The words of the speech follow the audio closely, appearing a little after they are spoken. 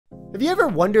Have you ever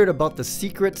wondered about the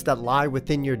secrets that lie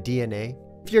within your DNA?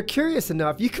 If you're curious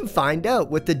enough, you can find out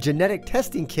with the genetic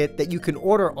testing kit that you can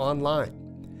order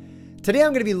online. Today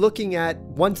I'm going to be looking at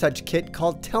one such kit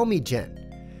called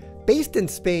tellmeGen. Based in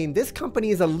Spain, this company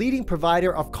is a leading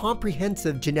provider of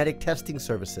comprehensive genetic testing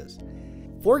services.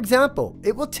 For example,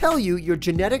 it will tell you your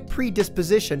genetic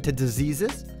predisposition to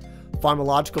diseases,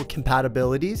 pharmacological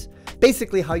compatibilities,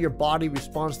 basically how your body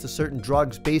responds to certain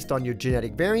drugs based on your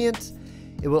genetic variants.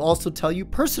 It will also tell you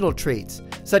personal traits,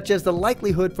 such as the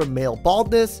likelihood for male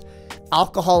baldness,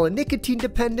 alcohol and nicotine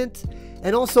dependence,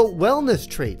 and also wellness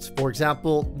traits, for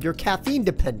example, your caffeine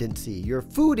dependency, your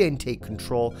food intake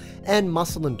control, and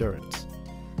muscle endurance.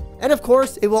 And of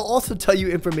course, it will also tell you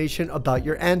information about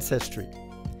your ancestry.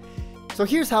 So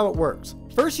here's how it works.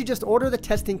 First, you just order the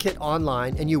testing kit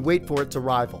online and you wait for its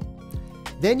arrival.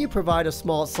 Then you provide a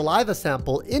small saliva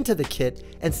sample into the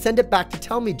kit and send it back to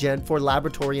tellmeGen for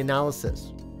laboratory analysis.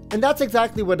 And that's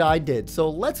exactly what I did. So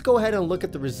let's go ahead and look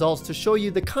at the results to show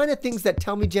you the kind of things that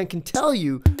tellmeGen can tell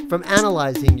you from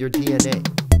analyzing your DNA.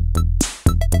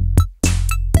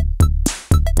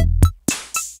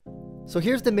 So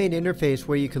here's the main interface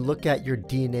where you can look at your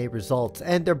DNA results,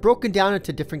 and they're broken down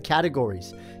into different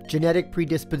categories: genetic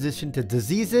predisposition to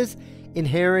diseases,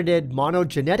 inherited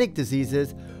monogenic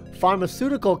diseases,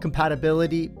 pharmaceutical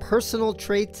compatibility, personal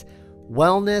traits,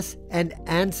 wellness, and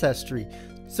ancestry.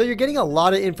 So you're getting a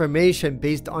lot of information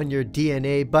based on your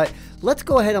DNA, but let's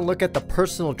go ahead and look at the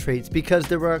personal traits because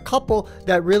there were a couple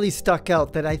that really stuck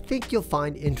out that I think you'll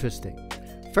find interesting.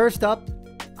 First up,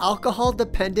 alcohol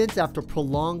dependence after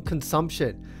prolonged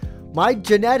consumption. My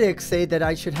genetics say that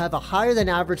I should have a higher than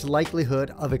average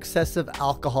likelihood of excessive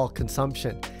alcohol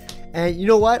consumption. And you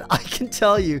know what? I can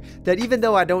tell you that even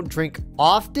though I don't drink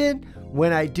often,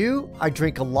 when I do, I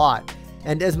drink a lot.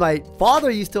 And as my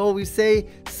father used to always say,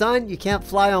 son, you can't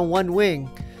fly on one wing.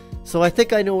 So I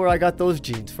think I know where I got those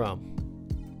genes from.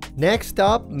 Next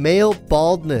up, male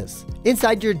baldness.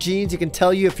 Inside your genes, you can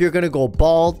tell you if you're going to go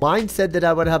bald. Mine said that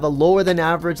I would have a lower than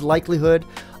average likelihood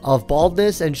of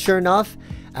baldness. And sure enough,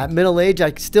 at middle age,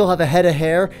 I still have a head of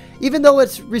hair. Even though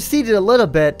it's receded a little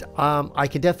bit, I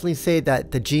can definitely say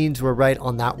that the genes were right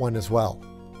on that one as well.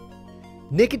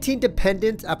 Nicotine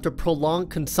dependence after prolonged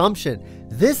consumption.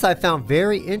 This I found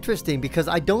very interesting because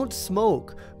I don't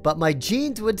smoke, but my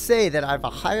genes would say that I have a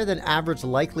higher than average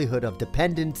likelihood of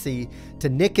dependency to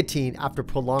nicotine after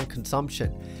prolonged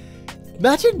consumption.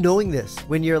 Imagine knowing this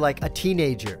when you're like a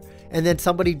teenager and then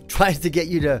somebody tries to get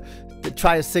you to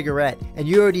try a cigarette and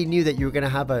you already knew that you were going to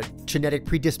have a genetic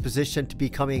predisposition to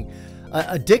becoming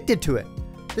addicted to it.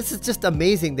 This is just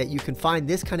amazing that you can find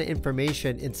this kind of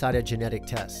information inside a genetic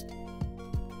test.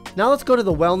 Now let's go to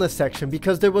the wellness section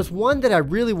because there was one that I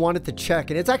really wanted to check,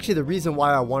 and it's actually the reason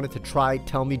why I wanted to try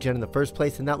tellmeGen in the first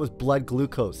place, and that was blood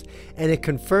glucose. And it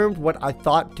confirmed what I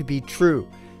thought to be true,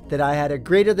 that I had a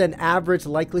greater than average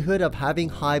likelihood of having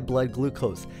high blood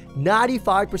glucose.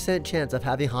 95% chance of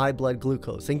having high blood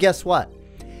glucose. And guess what?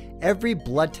 Every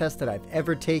blood test that I've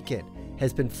ever taken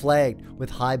has been flagged with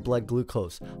high blood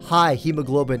glucose, high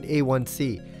hemoglobin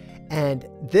A1C. And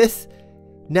this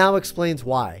now explains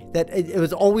why. That it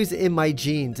was always in my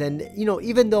genes. And you know,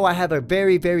 even though I have a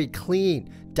very, very clean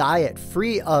diet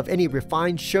free of any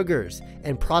refined sugars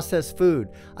and processed food,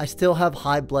 I still have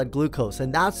high blood glucose.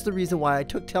 And that's the reason why I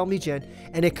took tellmeGen,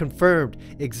 and it confirmed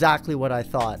exactly what I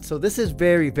thought. So this is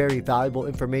very, very valuable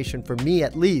information for me,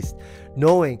 at least,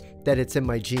 knowing that it's in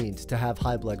my genes to have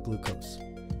high blood glucose.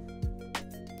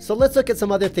 So let's look at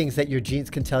some other things that your genes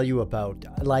can tell you about,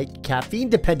 like caffeine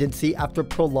dependency after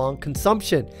prolonged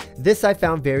consumption. This I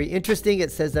found very interesting.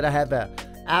 It says that I have an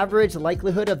average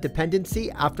likelihood of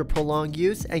dependency after prolonged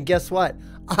use. And guess what?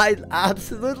 I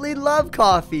absolutely love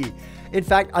coffee. In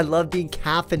fact, I love being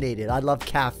caffeinated. I love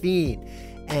caffeine.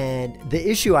 And the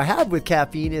issue I have with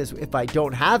caffeine is if I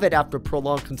don't have it after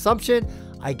prolonged consumption,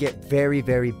 I get very,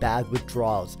 very bad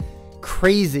withdrawals.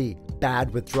 Crazy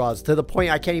bad withdrawals to the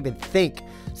point I can't even think.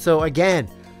 So again,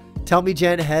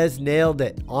 tellmeGen has nailed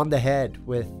it on the head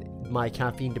with my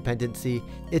caffeine dependency.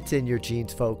 It's in your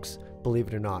genes, folks, believe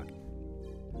it or not.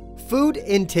 Food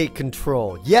intake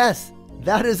control. Yes,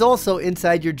 that is also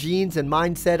inside your genes, and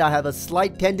mine said I have a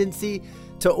slight tendency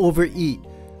to overeat.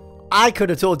 I could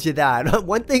have told you that.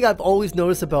 One thing I've always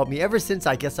noticed about me ever since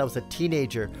I guess I was a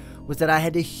teenager was that I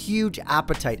had a huge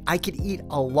appetite. I could eat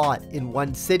a lot in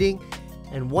one sitting,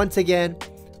 and once again,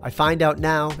 I find out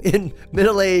now in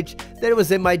middle age that it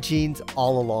was in my genes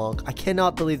all along. I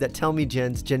cannot believe that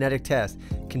tellmeGen's genetic test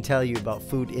can tell you about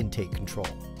food intake control.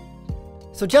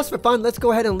 So just for fun, let's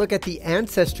go ahead and look at the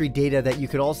ancestry data that you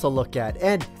could also look at.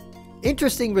 And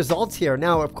interesting results here.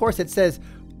 Now, of course, it says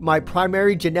my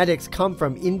primary genetics come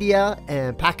from India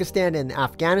and Pakistan and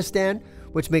Afghanistan,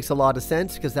 which makes a lot of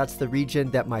sense because that's the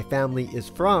region that my family is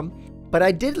from. But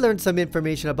I did learn some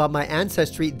information about my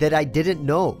ancestry that I didn't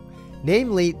know,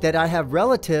 namely that I have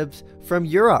relatives from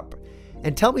Europe.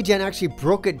 And tellmeGen actually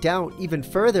broke it down even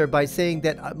further by saying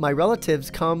that my relatives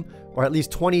come, or at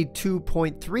least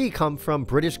 22.3 come from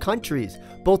British countries,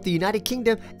 both the United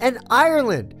Kingdom and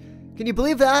Ireland. Can you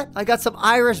believe that? I got some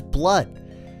Irish blood.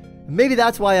 Maybe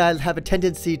that's why I have a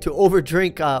tendency to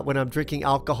overdrink when I'm drinking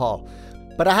alcohol.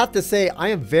 But I have to say, I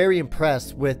am very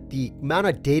impressed with the amount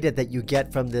of data that you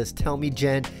get from this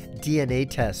tellmeGen DNA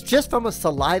test, just from a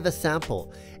saliva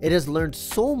sample. It has learned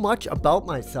so much about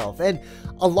myself, and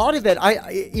a lot of it,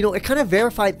 it kind of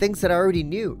verified things that I already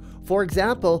knew. For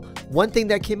example, one thing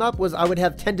that came up was I would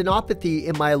have tendinopathy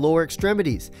in my lower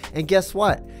extremities. And guess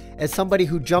what? As somebody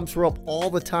who jumps rope all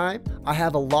the time, I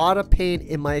have a lot of pain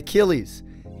in my Achilles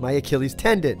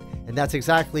tendon. And that's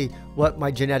exactly what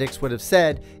my genetics would have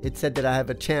said. It said that I have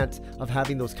a chance of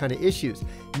having those kind of issues.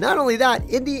 Not only that,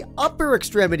 in the upper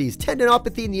extremities,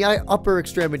 tendinopathy in the upper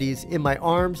extremities in my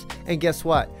arms. And guess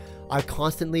what? I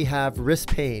constantly have wrist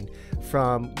pain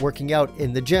from working out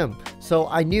in the gym. So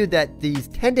I knew that these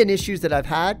tendon issues that I've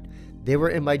had, they were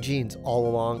in my genes all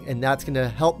along. And that's going to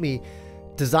help me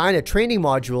design a training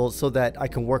module so that I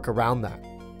can work around that.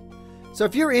 So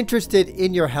if you're interested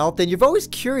in your health and you're always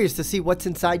curious to see what's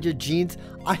inside your genes,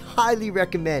 I highly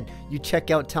recommend you check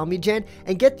out tellmeGen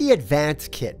and get the advanced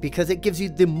kit because it gives you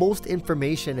the most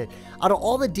information. And out of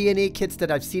all the DNA kits that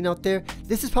I've seen out there,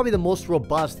 this is probably the most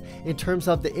robust in terms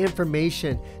of the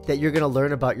information that you're going to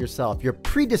learn about yourself, your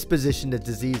predisposition to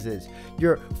diseases,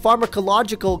 your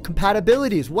pharmacological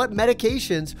compatibilities, what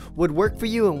medications would work for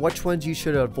you and which ones you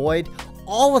should avoid,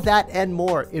 all of that and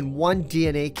more in one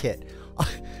DNA kit.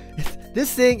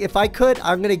 This thing, if I could,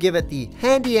 I'm going to give it the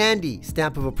handy Andy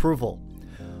stamp of approval.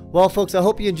 Well, folks, I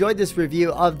hope you enjoyed this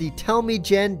review of the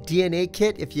tellmeGen DNA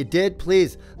kit. If you did,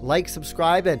 please like,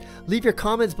 subscribe, and leave your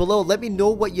comments below. Let me know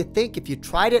what you think. If you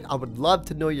tried it, I would love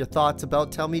to know your thoughts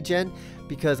about tellmeGen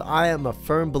because I am a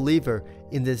firm believer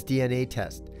in this DNA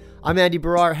test. I'm Andy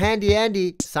Baryer, Handy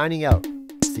Andy, signing out.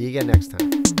 See you again next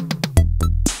time.